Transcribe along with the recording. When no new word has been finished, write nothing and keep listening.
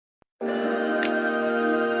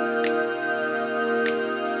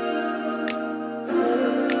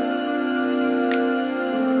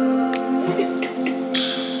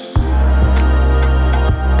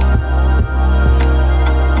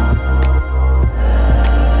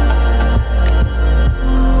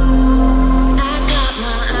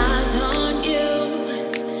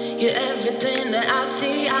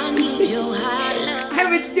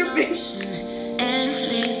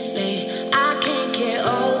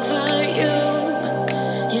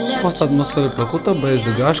fost atmosferă plăcută, băieți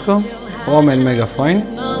de gașcă, oameni mega faini.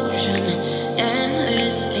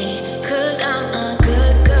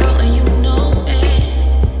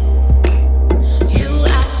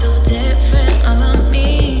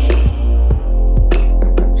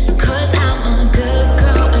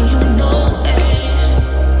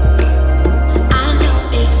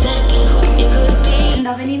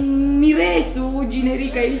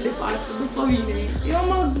 Generic aici de față, după mine. Eu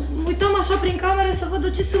mă uitam așa prin cameră să văd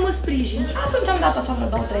de ce să mă sprijin. Atunci am dat așa vreo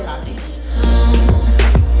 2-3 late.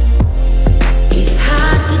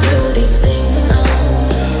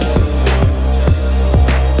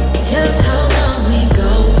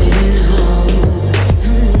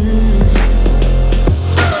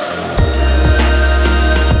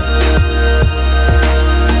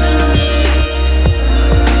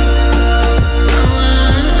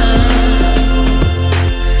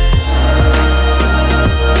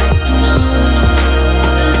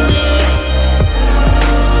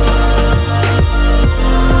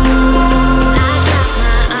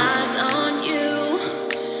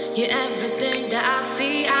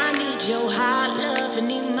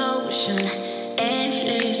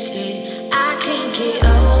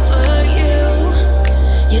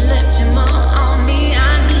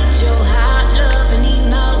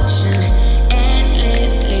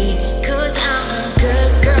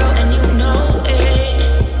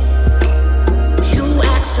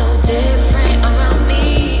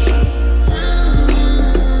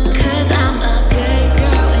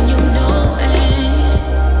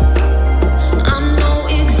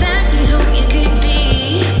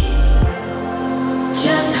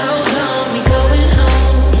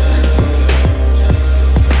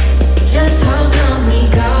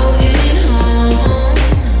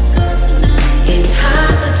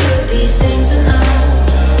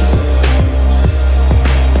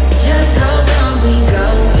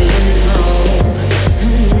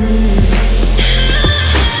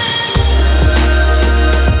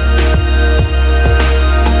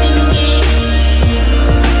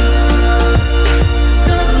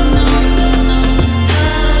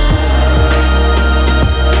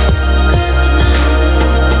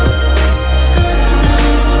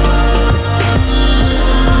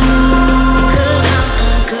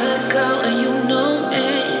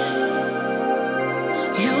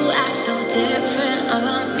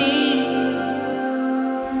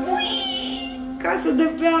 Casă de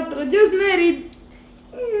piatră, just married!